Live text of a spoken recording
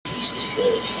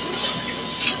Okay,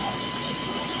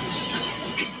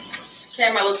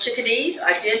 my little chickadees,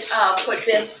 I did put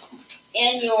this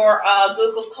in your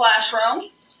Google Classroom.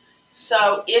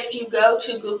 So if you go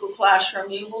to Google Classroom,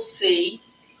 you will see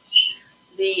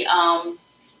the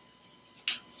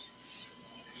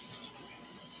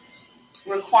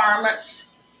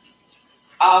requirements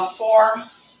for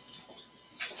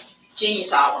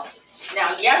Genius Hour.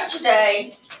 Now,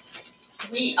 yesterday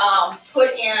we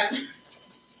put in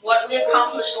what we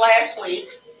accomplished last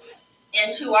week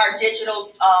into our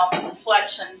digital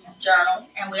reflection journal,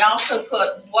 and we also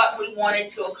put what we wanted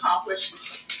to accomplish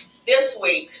this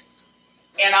week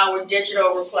in our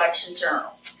digital reflection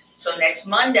journal. So next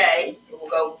Monday,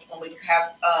 we'll go when we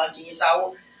have Genius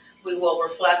Hour. We will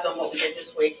reflect on what we did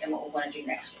this week and what we're going to do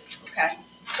next week. Okay.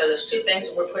 So there's two things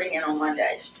that we're putting in on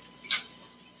Mondays.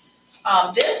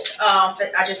 This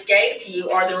that I just gave to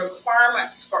you are the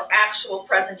requirements for actual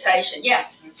presentation.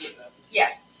 Yes.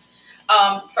 Yes.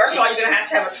 First of all, you're going to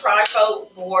have a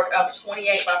trifold board of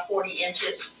 28 by 40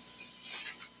 inches.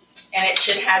 And it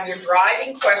should have your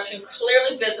driving question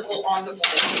clearly visible on the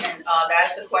board. And that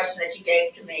is the question that you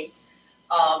gave to me.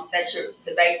 That's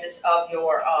the basis of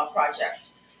your project.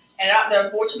 And the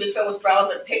board should be filled with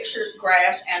relevant pictures,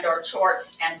 graphs, and/or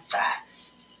charts and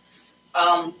facts.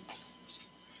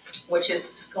 Which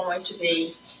is going to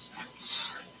be,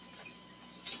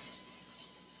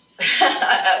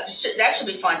 that should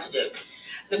be fun to do.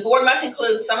 The board must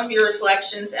include some of your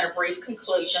reflections and a brief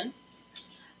conclusion.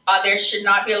 There should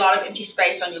not be a lot of empty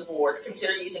space on your board.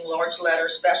 Consider using large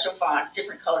letters, special fonts,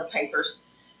 different colored papers,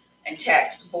 and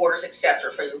text, borders,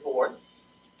 etc. for your board.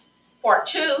 Part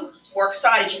 2, works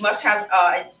cited. You must have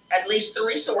at least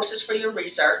 3 sources for your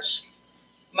research.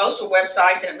 Most were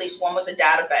websites, and at least one was a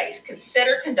database.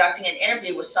 Consider conducting an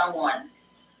interview with someone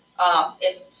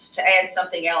to add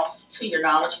something else to your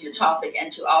knowledge of your topic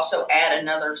and to also add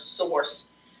another source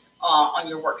on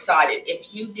your works cited.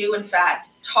 If you do, in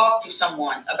fact, talk to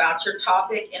someone about your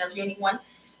topic, interview anyone,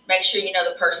 make sure you know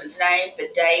the person's name, the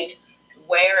date,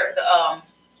 where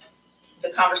the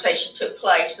conversation took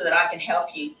place so that I can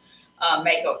help you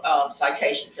make a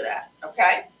citation for that,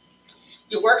 okay?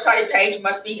 Your works cited page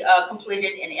must be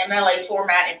completed in MLA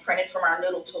format and printed from our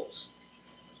Noodle tools.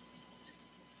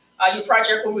 Your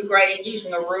project will be graded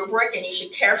using a rubric, and you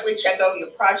should carefully check over your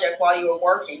project while you are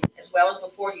working, as well as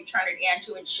before you turn it in,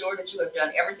 to ensure that you have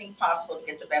done everything possible to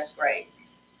get the best grade.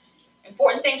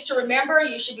 Important things to remember: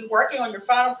 you should be working on your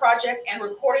final project and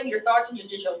recording your thoughts in your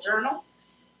digital journal.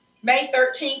 May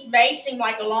 13th may seem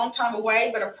like a long time away,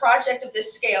 but a project of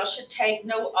this scale should take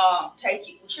you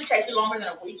longer than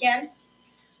a weekend.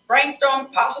 Brainstorm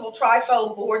possible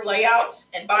trifold board layouts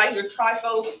and buy your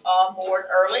trifold board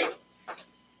early.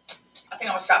 I think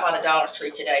I'm going to stop by the Dollar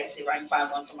Tree today to see if I can find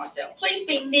one for myself. Please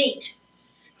be neat.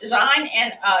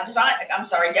 Designate a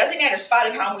spot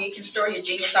at home where you can store your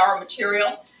Genius Hour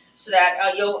material so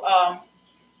that you'll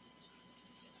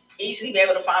easily be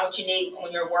able to find what you need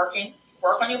when you're working.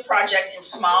 Work on your project in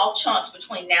small chunks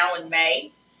between now and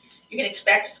May. You can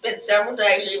expect to spend several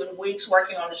days or even weeks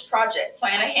working on this project.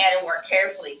 Plan ahead and work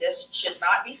carefully. This should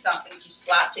not be something you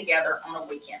slap together on a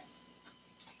weekend.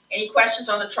 Any questions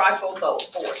on the trifold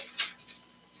board?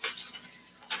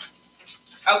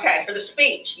 Okay, for the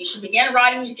speech, you should begin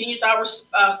writing your Genius Hour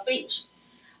speech.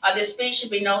 This speech should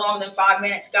be no longer than 5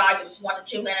 minutes. Guys, if it's 1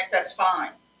 to 2 minutes, that's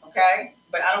fine, okay?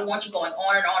 But I don't want you going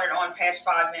on and on and on past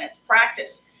 5 minutes.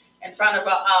 Practice in front of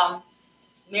a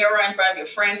mirror, in front of your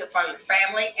friends, in front of your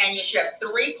family, and you should have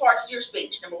 3 parts to your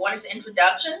speech. Number 1 is the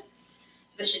introduction.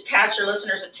 This should catch your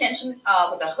listener's attention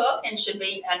with a hook and should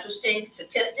be interesting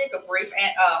statistic, a brief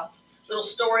little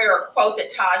story or a quote that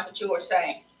ties what you are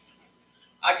saying.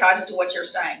 Ties into what you're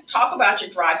saying. Talk about your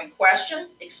driving question.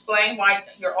 Explain why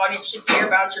your audience should care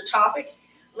about your topic.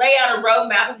 Lay out a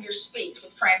roadmap of your speech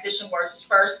with transition words: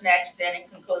 first, next, then, and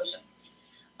conclusion.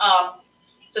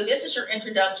 So this is your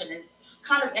introduction. And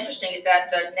kind of interesting is that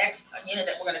the next unit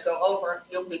that we're going to go over,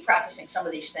 you'll be practicing some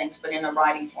of these things, but in a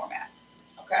writing format.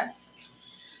 Okay.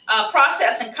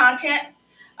 Process and content.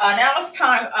 Now it's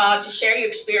time to share your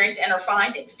experience and our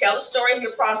findings. Tell the story of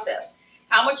your process.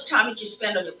 How much time did you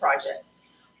spend on your project?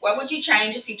 What would you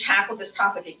change if you tackled this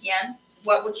topic again?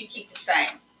 What would you keep the same?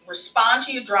 Respond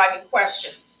to your driving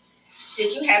question.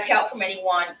 Did you have help from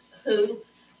anyone? Who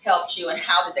helped you and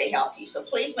how did they help you? So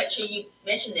please make sure you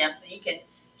mention them so you can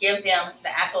give them the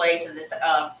accolades and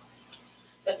the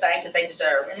thanks that they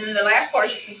deserve. And then the last part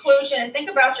is your conclusion, and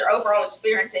think about your overall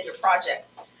experience in your project.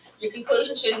 Your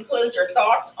conclusion should include your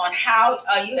thoughts on how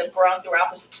you have grown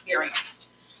throughout this experience.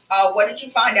 What did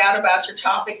you find out about your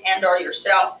topic and or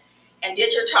yourself? And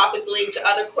did your topic lead to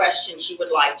other questions you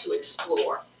would like to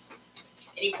explore?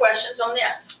 Any questions on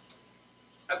this?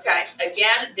 Okay,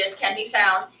 again, this can be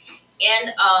found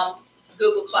in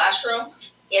Google Classroom.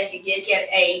 If you did get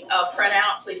a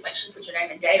printout, please make sure you put your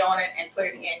name and date on it and put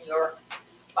it in your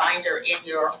binder in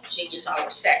your Genius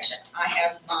Hour section. I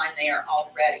have mine there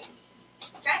already.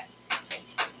 Okay.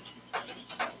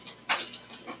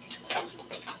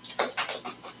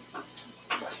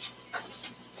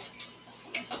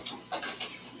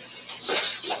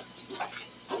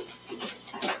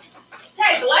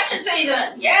 Okay, it's election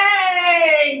season.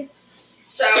 Yay!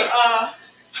 So,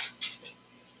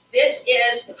 this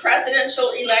is the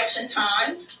presidential election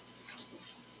time.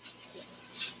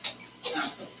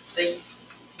 See,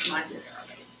 mine's in there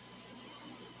already.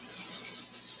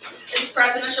 This is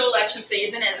presidential election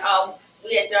season, and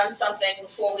we had done something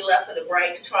before we left for the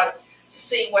break to try to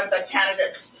see what the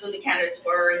candidates, who the candidates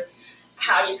were, and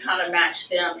how you kind of match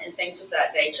them and things of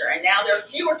that nature. And now there are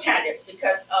fewer candidates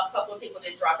because a couple of people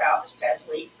did drop out this past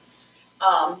week.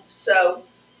 So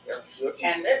there are fewer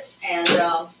candidates, and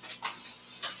it'll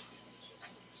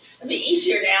be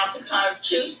easier now to kind of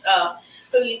choose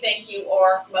who you think you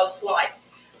are most like.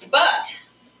 But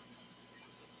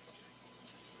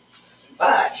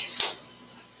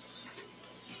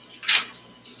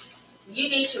you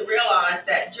need to realize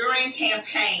that during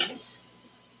campaigns,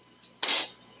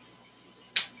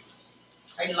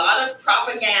 a lot of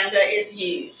propaganda is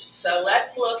used. So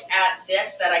let's look at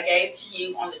this that I gave to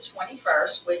you on the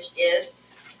 21st, which is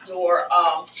your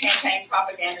campaign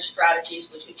propaganda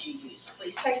strategies. Which would you use?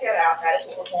 Please take that out. That is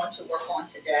what we're going to work on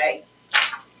today.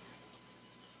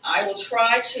 I will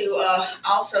try to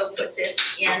also put this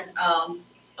in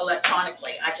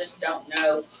electronically. I just don't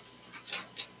know.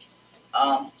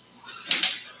 I'll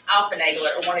finagle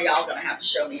it, or one of y'all going to have to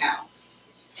show me how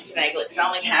to finagle it, because I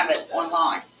only have it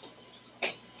online.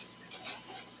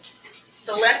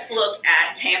 So let's look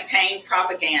at campaign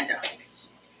propaganda.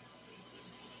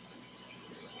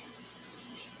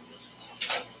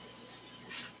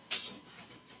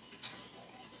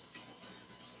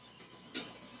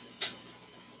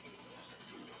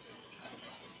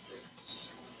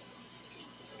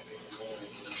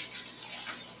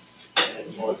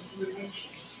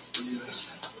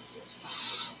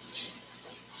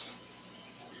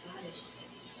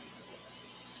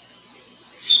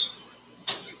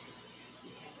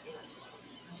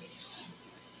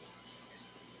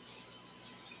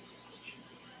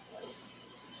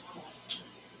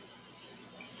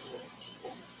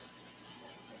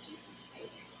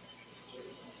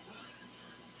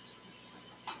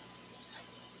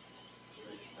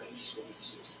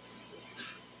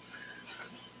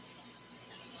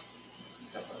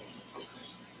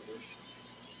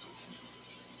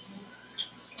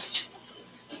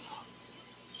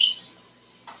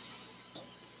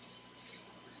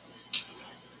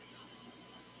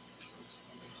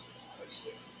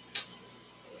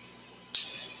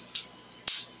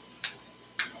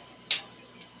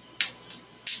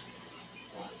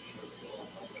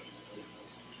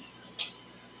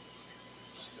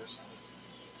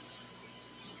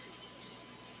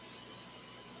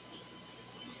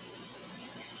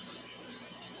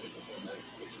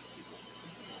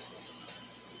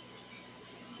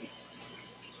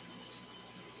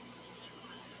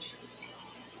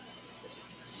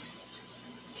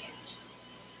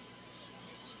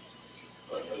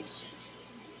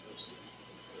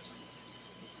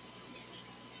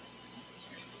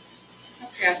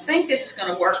 Okay, I think this is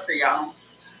going to work for y'all.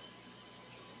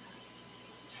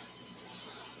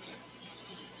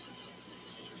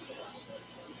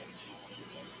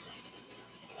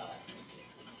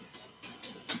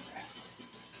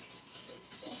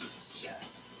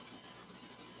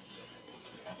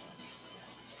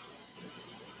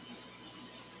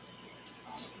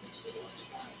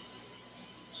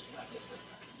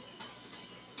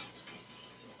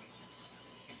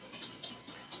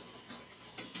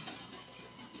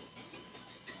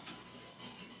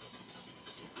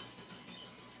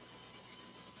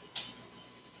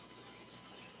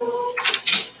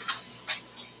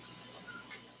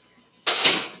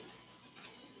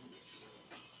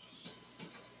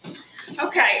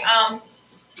 Okay,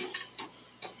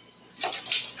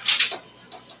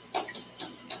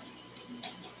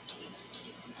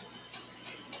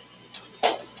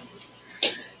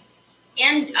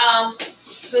 in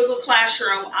Google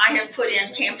Classroom, I have put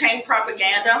in campaign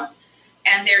propaganda,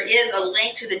 and there is a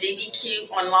link to the DBQ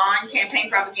online campaign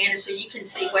propaganda, so you can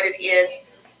see what it is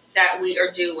that we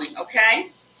are doing,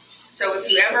 okay? So if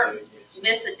you ever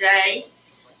miss a day,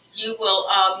 you will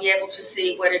be able to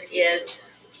see what it is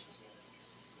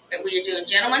that we are doing.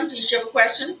 Gentlemen, did you have a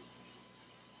question?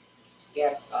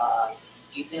 Yes,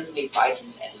 Do you think it's going to be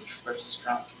Biden versus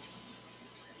Trump?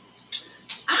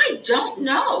 I don't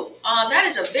know. That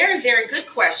is a very, very good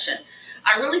question.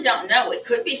 I really don't know. It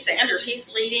could be Sanders.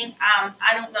 He's leading.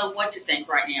 I don't know what to think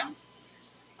right now.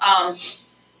 I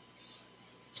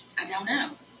don't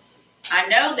know. I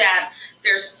know that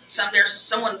there's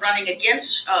someone running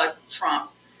against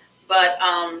Trump, but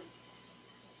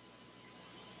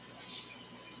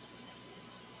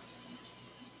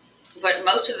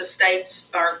most of the states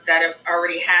that have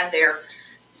already had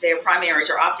their primaries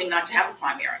are opting not to have a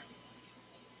primary.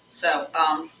 So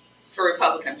for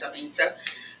Republicans, I mean, so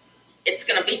it's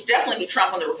going to definitely be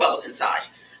Trump on the Republican side,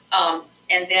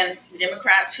 and then the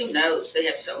Democrats. Who knows? They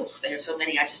have so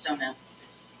many. I just don't know.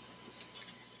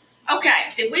 Okay,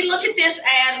 did we look at this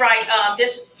ad right?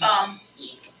 This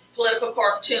political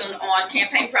cartoon on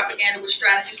campaign propaganda. Which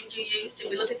strategies would you use? Did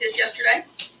we look at this yesterday?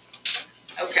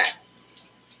 Okay.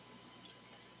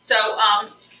 So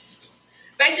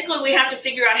basically, we have to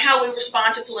figure out how we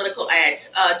respond to political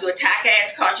ads. Do attack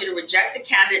ads cause you to reject the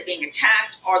candidate being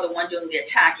attacked or the one doing the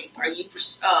attacking? Are you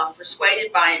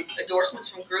persuaded by endorsements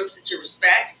from groups that you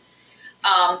respect?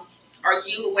 Are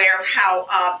you aware of how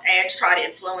ads try to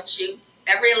influence you?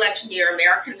 Every election year,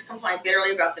 Americans complain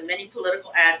bitterly about the many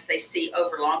political ads they see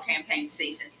over long campaign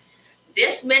season.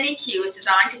 This mini-Q is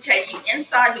designed to take you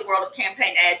inside the world of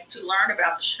campaign ads to learn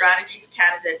about the strategies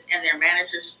candidates and their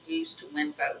managers use to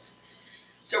win votes.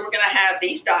 So we're going to have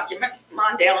these documents,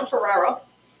 Mondale and Ferraro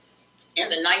in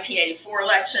the 1984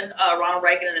 election, Ronald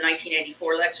Reagan in the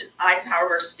 1984 election, Eisenhower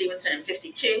versus Stevenson in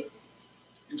 52,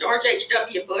 George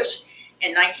H.W. Bush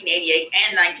in 1988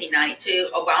 and 1992,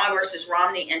 Obama versus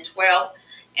Romney in 12,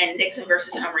 and Nixon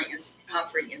versus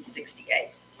Humphrey in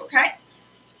 68. Okay?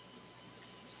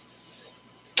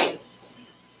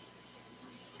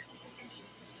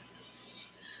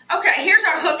 Okay, here's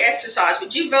our hook exercise.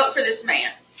 Would you vote for this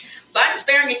man? Buttons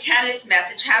bearing a candidate's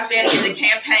message have been in the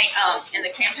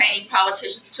campaigning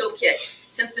politician's toolkit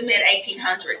since the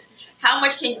mid-1800s. How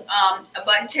much can a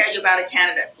button tell you about a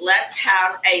candidate? Let's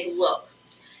have a look.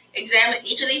 Examine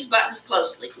each of these buttons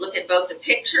closely. Look at both the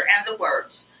picture and the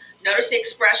words. Notice the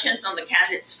expressions on the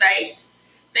candidate's face.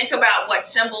 Think about what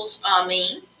symbols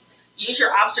mean. Use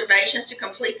your observations to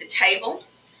complete the table.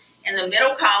 In the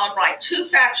middle column, write 2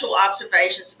 factual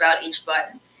observations about each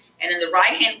button. And in the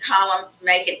right-hand column,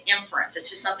 make an inference. It's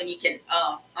just something you can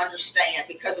understand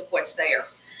because of what's there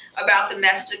about the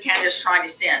message the candidate is trying to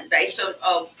send based on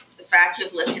the fact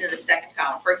you've listed in the second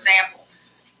column. For example,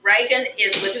 Reagan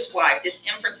is with his wife. This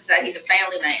inference is that he's a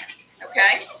family man.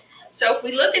 Okay? So if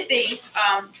we look at these,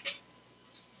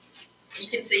 you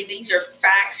can see these are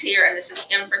facts here, and this is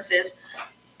inferences.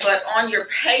 But on your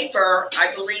paper,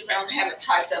 I believe, I don't have it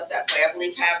typed up that way. I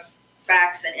believe have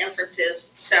facts and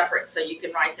inferences separate so you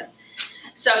can write them.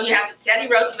 So you have Teddy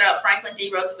Roosevelt, Franklin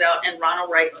D. Roosevelt, and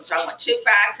Ronald Reagan. So I want 2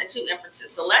 facts and 2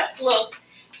 inferences. So let's look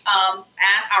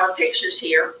at our pictures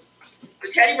here. For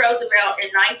Teddy Roosevelt in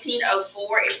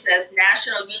 1904, it says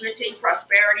national unity,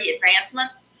 prosperity, advancement.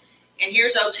 And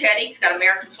here's old Teddy. He's got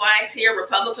American flags here.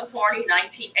 Republican Party,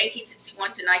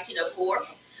 1861 to 1904.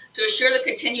 To assure the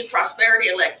continued prosperity,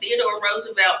 elect Theodore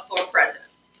Roosevelt for president.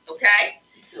 Okay?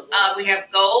 We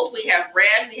have gold, we have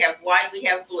red, we have white, we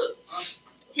have blue.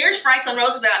 Here's Franklin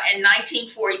Roosevelt in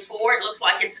 1944. It looks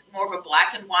like it's more of a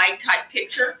black and white type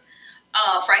picture.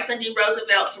 Franklin D.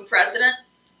 Roosevelt for president.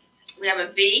 We have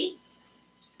a V,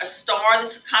 a star.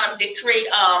 This is kind of victory.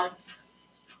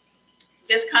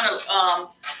 This kind of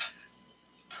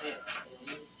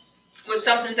was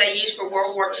something they used for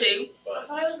World War II. I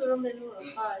thought it was the Roman numeral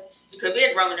 5. It could be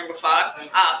a Roman number 5.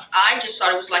 I just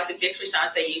thought it was like the victory sign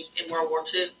they used in World War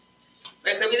II.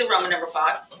 But it could be the Roman number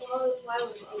 5. Well, why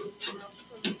would it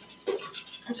be the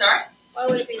I'm sorry? Why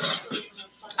would it be the Roman numeral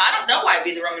 5? I don't know why it'd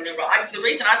be the Roman numeral. The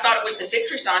reason I thought it was the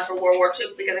victory sign for World War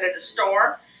II because it had the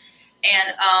star,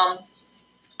 and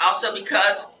also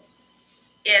because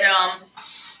it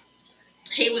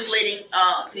he was leading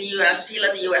the U.S. He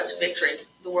led the U.S. to victory,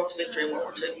 the world to victory in World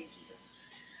War II.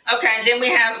 Okay, and then we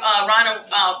have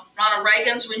Ronald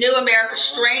Reagan's Renew America's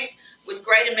Strength with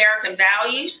Great American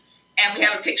Values, and we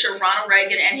have a picture of Ronald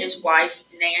Reagan and his wife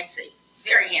Nancy.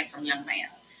 Very handsome young man.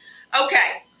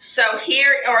 Okay, so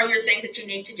here are your things that you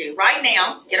need to do. Right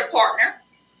now, get a partner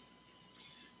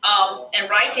and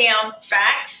write down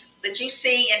facts that you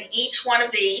see in each one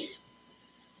of these,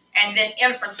 and then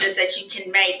inferences that you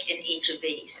can make in each of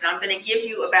these. And I'm going to give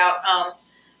you about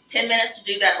 10 minutes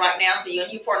to do that right now so you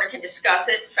and your partner can discuss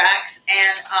it, facts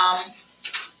and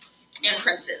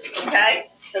inferences, okay?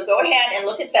 So go ahead and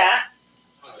look at that,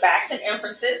 facts and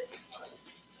inferences.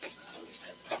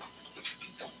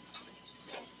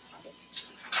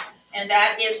 And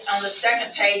that is on the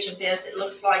second page of this. It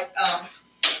looks like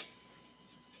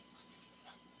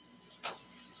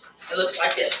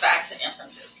this, facts and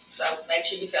inferences. So make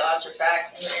sure you fill out your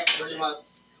facts and your Where inferences. do I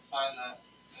find that?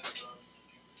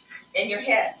 In your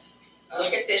heads.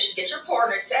 Look at this, get your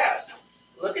partner, it says.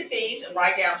 Look at these and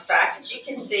write down facts that you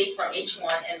can see from each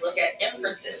one and look at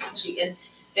inferences that you can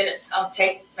then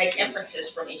make inferences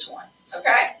from each one.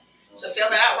 Okay? So fill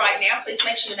that out right now. Please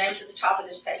make sure your name's at the top of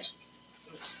this page.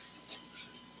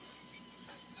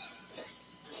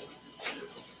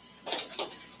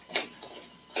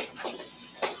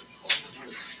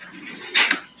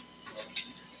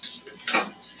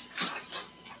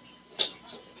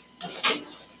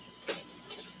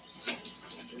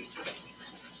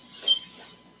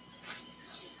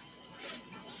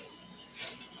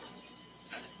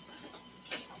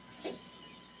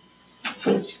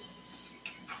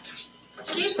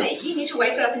 Excuse me, you need to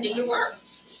wake up and do your work.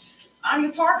 I'm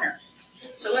your partner.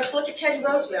 So let's look at Teddy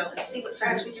Roosevelt and see what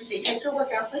facts we can see. Take your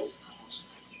work out, please.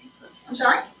 I'm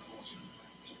sorry? What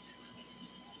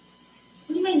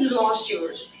do you mean you lost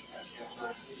yours?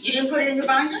 You didn't put it in your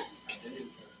binder?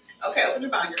 Okay, open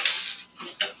your binder.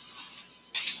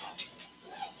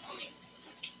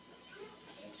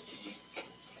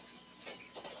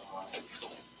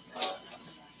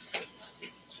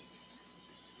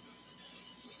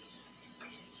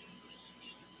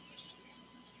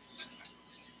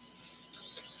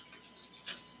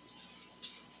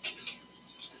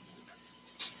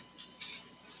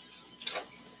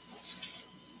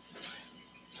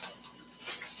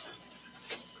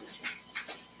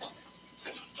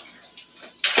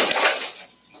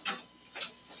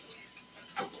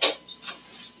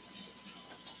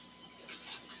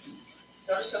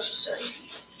 Go to social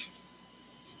studies.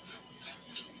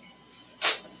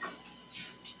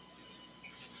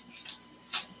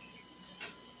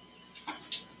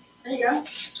 There you go.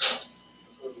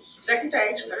 Second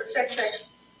page, go to the second page.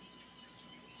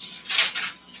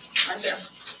 Right there.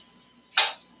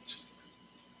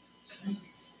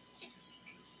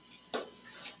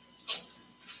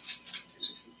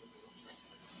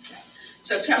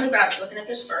 So tell me about looking at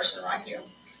this first one right here.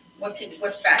 What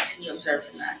facts can you observe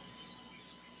from that?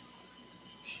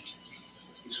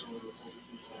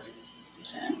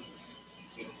 Okay.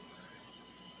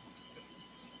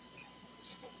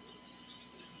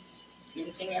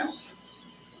 Anything else?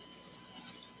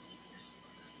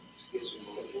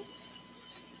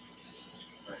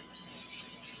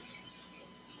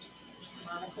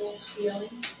 Monocle,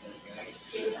 ceiling,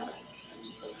 ceiling.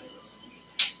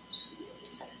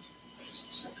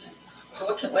 Okay. So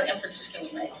what inferences can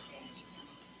we make?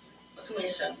 What can we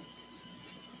assume?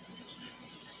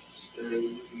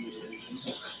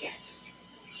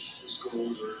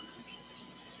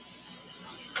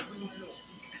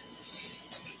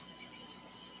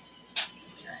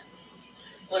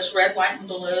 Well, it's red, white, and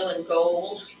blue, and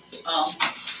gold.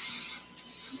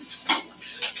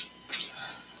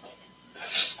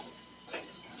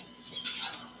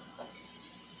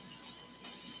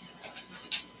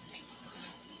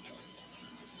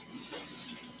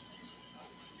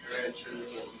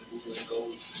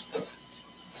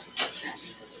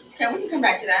 Okay, we can come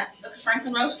back to that. Look at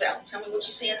Franklin Roosevelt. Tell me what you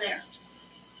see in there.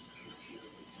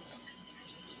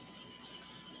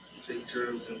 Picture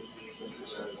of the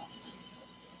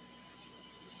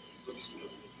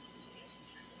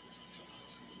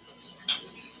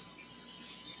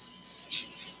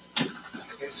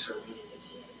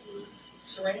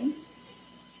Serene?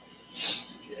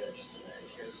 Yes,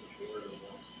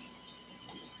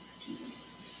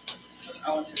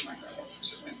 Oh, it's his microphone.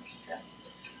 Serene. Okay.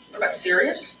 What about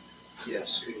Sirius?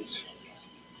 yes, please.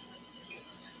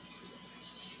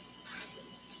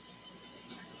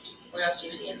 What else do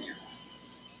you see in there?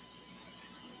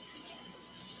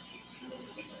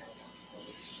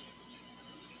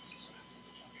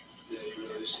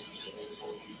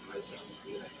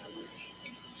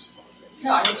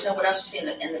 No, I need to know what else you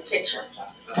see in the picture.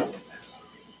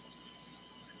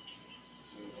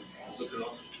 Look at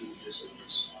all the two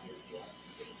distance.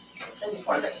 That'd be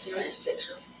part of that Sirius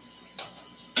picture.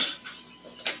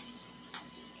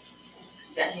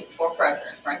 Then he for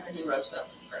president, Franklin D. Roosevelt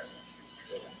for president.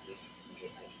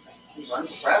 He's running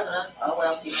for president. Oh, what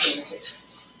else do you see in the picture?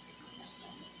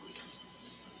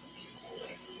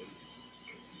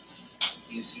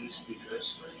 He seems to be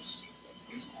dressed nice.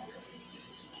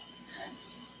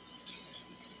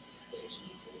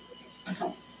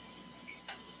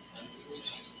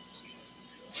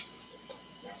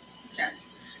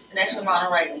 The next one,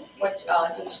 Ronald Reagan. What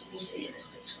do you see in this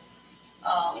picture?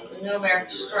 New American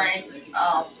strength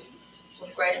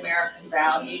with great American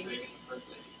values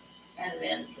And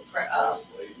then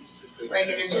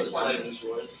Reagan is his wife.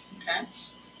 Okay.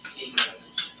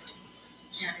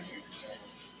 Yeah, I did.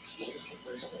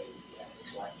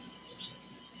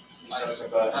 I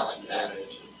like that.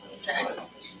 Okay.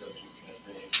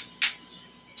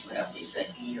 What else do you say?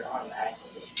 You're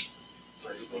automatically.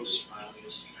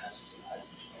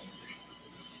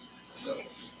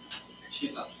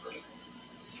 She's not the first.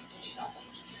 She's not.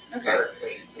 Okay.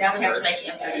 Now we have to make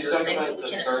emphasis, things that we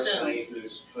can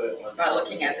assume by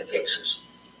looking at the pictures.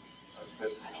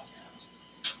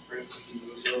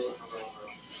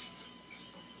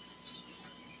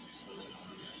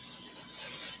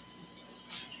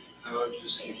 I would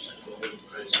just use the whole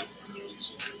present for no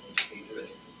reason to repeat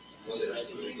it.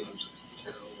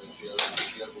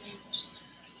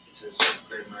 It says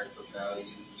great American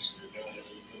values,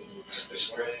 their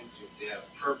strength, if they have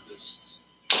purpose,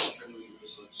 generally you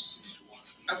just seem to want to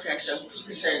be. Okay, so you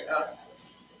can say,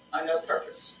 no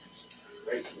purpose.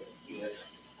 Right? Yeah.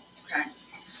 Okay.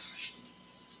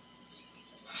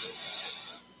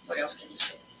 What else can you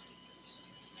say?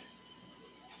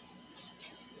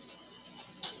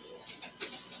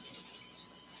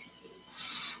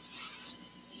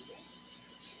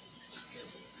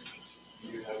 Do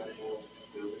you have any more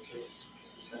ability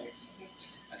to say?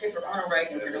 Okay, for Ronald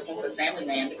Reagan, for the Good Family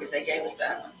Man, because they gave us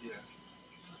that one. Yeah.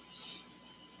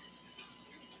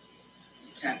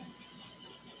 Okay.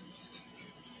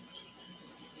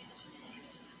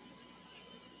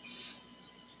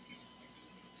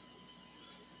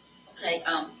 Okay,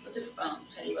 look at,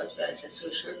 Teddy Roosevelt, it says to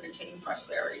assure continued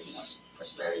prosperity, he wants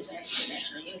prosperity, advancement, and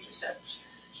national unity, said,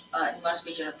 it must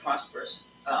be a prosperous,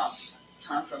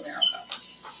 time for America.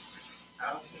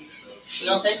 I don't think so.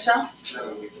 You don't think so?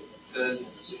 No,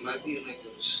 because it might be like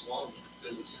a slum,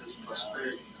 because it says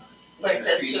prosperity. But it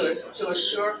says to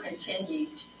assure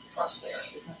continued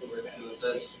prosperity.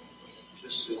 That's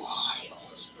just says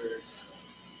prosperity.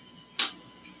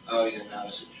 Oh, yeah, now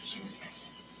it's interesting.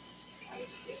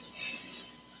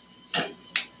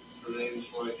 So maybe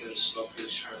before I get a stuff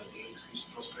is trying to increase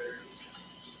prosperity.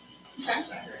 Okay.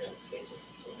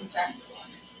 Okay.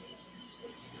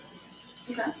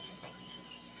 Okay.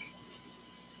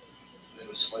 Then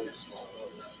a slight slump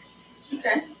of that.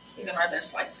 Okay. So you're gonna write that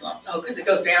slight slump. Oh, because it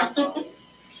goes down.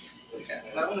 Okay.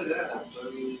 Not only that, but I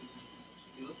mean,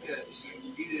 you look at,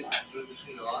 you read it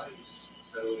between the lines,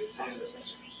 that's what it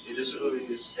says. It doesn't really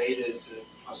just say that it's a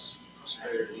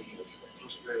prosperity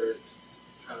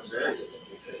kind of variable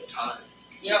at a time.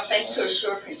 You don't think to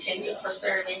assure continued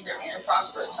prosperity means they're in a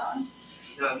prosperous time?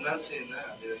 No, I'm not saying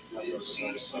that. It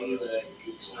seems to me that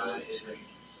it's not in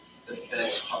the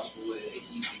best possible way that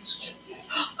he thinks it can be.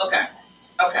 Okay.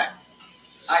 Okay.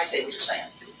 I see what you're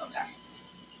saying. Okay.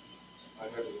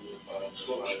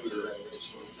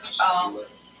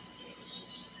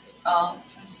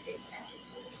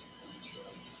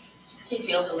 He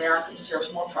feels America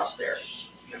deserves more prosperity.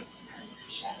 I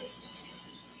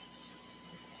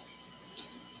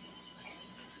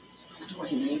wonder what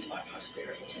he means by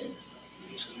prosperity too.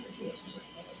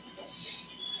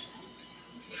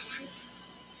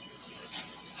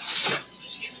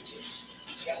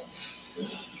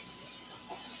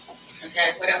 Okay,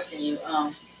 what else can you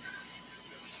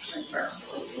infer?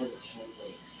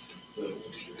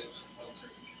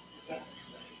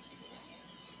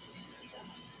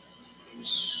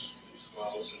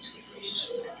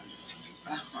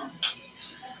 Uh-huh.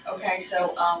 Okay, so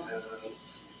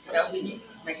what else can you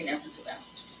make an inference about?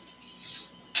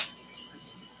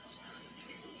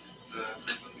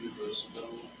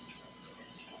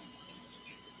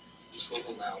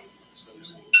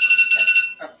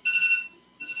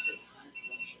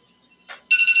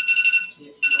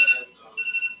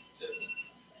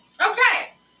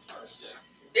 Okay,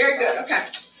 very good. Okay,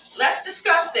 let's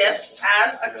discuss this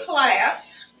as a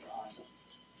class.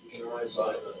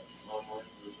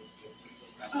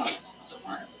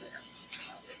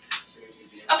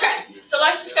 Okay, so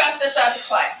let's discuss this as a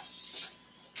class.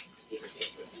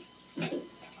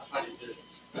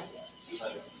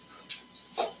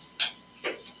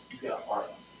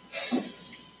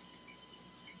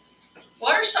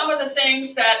 What are some of the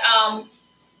things that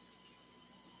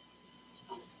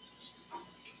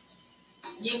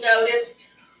you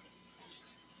noticed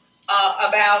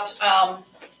about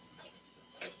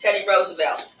Teddy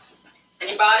Roosevelt?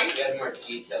 Anybody? He had more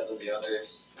detail than the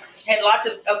others. He had lots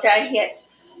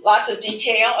of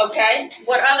detail, okay?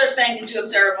 What other thing did you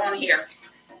observe on here?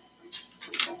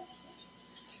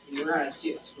 You were on a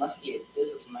suit, so it must be a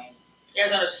businessman. He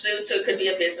has on a suit, so it could be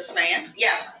a businessman.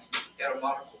 Yes. Got a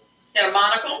monocle. He had a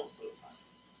monocle.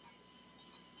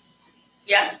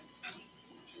 Yes.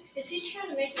 Is he trying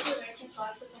to make the American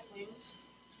flags look like wings?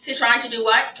 Is he trying to do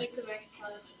what? Make the American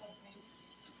flag stuff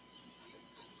things.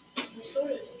 They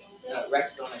sort of do, don't they?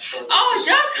 Rests on his shoulder. Oh, it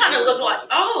does kind of look like,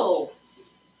 oh.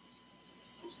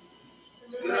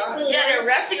 And then, like, Yeah, they're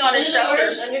resting on his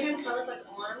shoulders. Under him kind of look like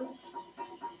arms.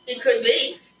 It could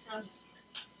be.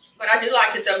 But I do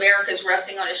like that the America's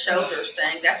resting on his shoulders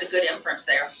thing. That's a good inference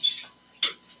there.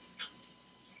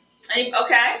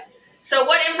 Okay. So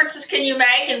what inferences can you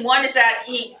make? And one is that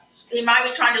he might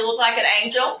be trying to look like an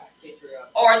angel,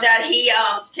 or that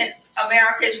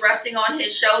America is resting on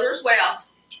his shoulders. What else?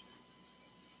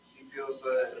 He feels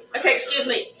that. Okay, excuse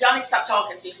me. Johnny, stop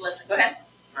talking so you can listen. Go ahead.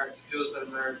 He feels that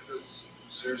America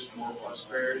deserves more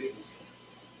prosperity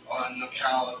on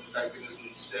account of the fact that it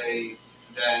doesn't say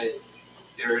that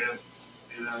they're in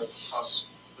a what's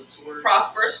the word?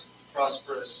 Prosperous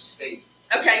state.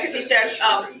 Okay, because he says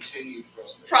continued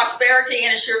prosperity. prosperity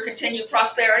and assure continued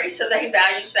prosperity, so that he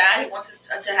values that. He wants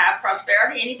us to have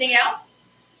prosperity. Anything else?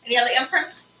 Any other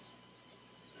inference?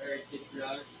 Very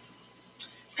patriotic.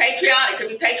 Patriotic. Could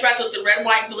be patriotic with the red,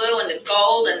 white, and blue, and the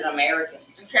gold. He's And an American.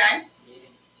 okay,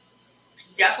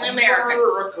 definitely American.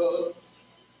 America.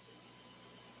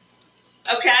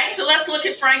 Okay, so let's look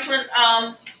at Franklin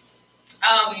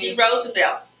D.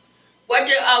 Roosevelt. What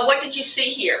did you see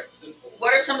here? Simple.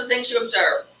 What are some of the things you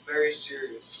observed? Very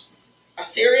serious. A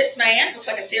serious man. Looks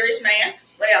like a serious man.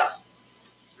 What else?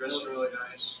 Dressed really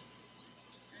nice.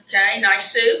 Okay,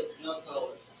 nice suit. No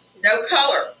color. No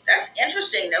color. That's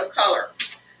interesting. No color.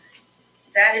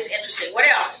 That is interesting. What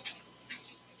else?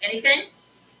 Anything?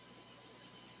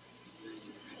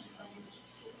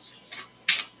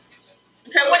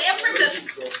 Okay, what inferences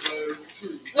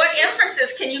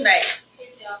can you make?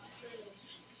 He's the opposite of,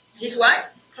 He's what?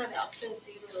 kind of the opposite of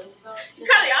Theodore Roosevelt. He's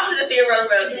kind of the opposite of Theodore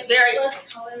Roosevelt. He's very less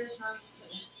colors, not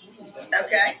so much.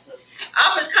 okay.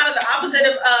 Kind of the opposite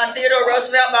of Theodore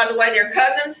Roosevelt. By the way, they're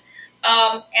cousins,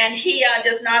 and he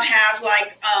does not have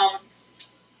like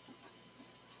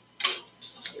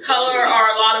color or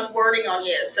a lot of wording on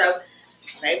his. So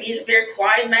maybe he's a very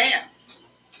quiet man.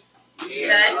 He Okay.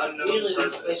 has unknown Usually we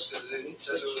purpose, switch does it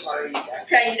say? parties.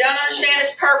 Okay, you don't understand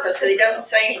his purpose because he doesn't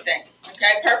say anything.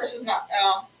 Okay, purpose is not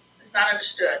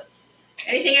understood.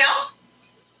 Anything else?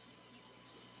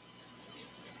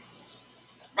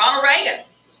 Ronald Reagan.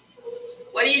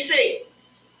 What do you see?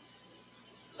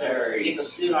 He's a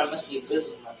suit on. Must be a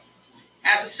businessman.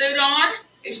 Has a suit on.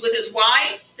 He's with his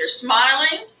wife. They're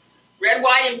smiling. Red,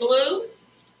 white, and blue.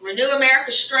 Renew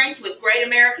America's strength with great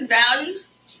American values.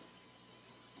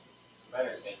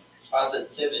 American.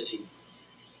 Positivity.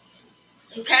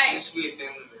 Okay. Used to be a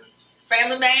family man.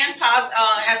 Family man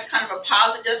has kind of a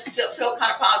positive, does feel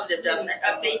kind of positive, doesn't it?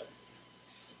 Upbeat.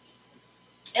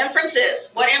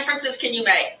 Inferences. What inferences can you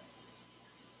make?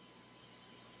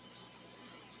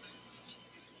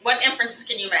 What inferences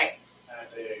can you make?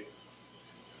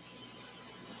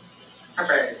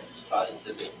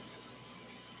 Positivity.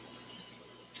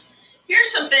 Here's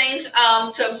some things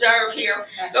to observe here.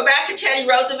 Go back to Teddy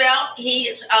Roosevelt.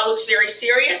 He looks very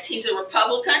serious. He's a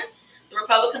Republican. The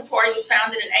Republican Party was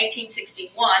founded in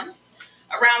 1861.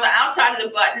 Around the outside of the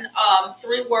button,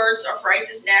 3 words or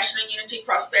phrases: national unity,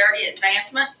 prosperity, and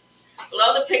advancement.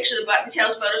 Below the picture, the button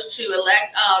tells voters to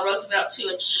elect Roosevelt to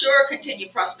ensure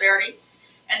continued prosperity.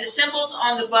 And the symbols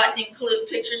on the button include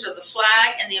pictures of the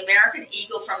flag and the American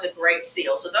eagle from the Great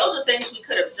Seal. So those are things we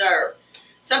could observe.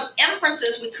 Some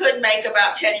inferences we could make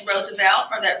about Teddy Roosevelt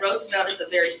are that Roosevelt is a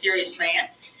very serious man.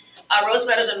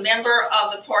 Roosevelt is a member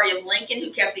of the party of Lincoln,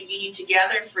 who kept the Union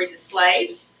together and freed the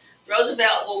slaves.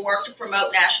 Roosevelt will work to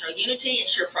promote national unity,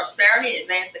 ensure prosperity, and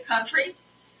advance the country.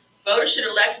 Voters should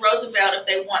elect Roosevelt if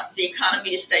they want the economy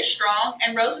to stay strong.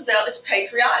 And Roosevelt is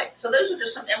patriotic. So those are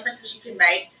just some inferences you can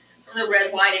make from the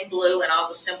red, white, and blue and all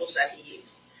the symbols that he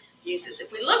uses.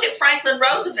 If we look at Franklin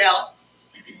Roosevelt,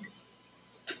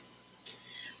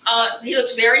 he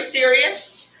looks very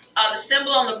serious. The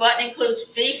symbol on the button includes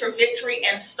V for victory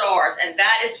and stars, and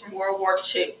that is from World War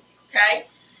II. Okay,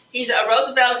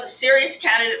 Roosevelt is a serious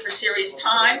candidate for serious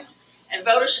times, and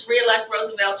voters should re-elect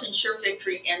Roosevelt to ensure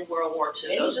victory in World War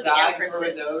II. Those are the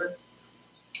inferences.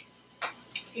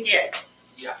 He did.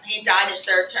 Yeah. He died in his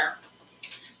 3rd term.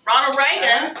 Ronald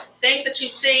Reagan, things that you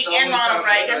see in Ronald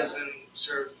Reagan. President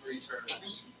served 3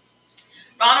 terms.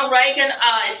 Ronald Reagan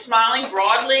is smiling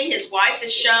broadly. His wife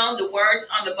is shown. The words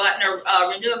on the button are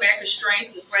Renew America's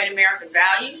Strength with Great American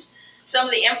Values. Some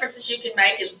of the inferences you can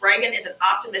make is Reagan is an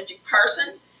optimistic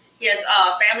person. He is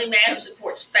a family man who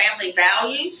supports family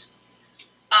values.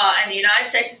 And the United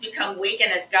States has become weak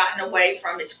and has gotten away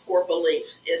from its core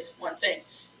beliefs is one thing.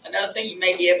 Another thing you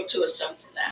may be able to assume from that.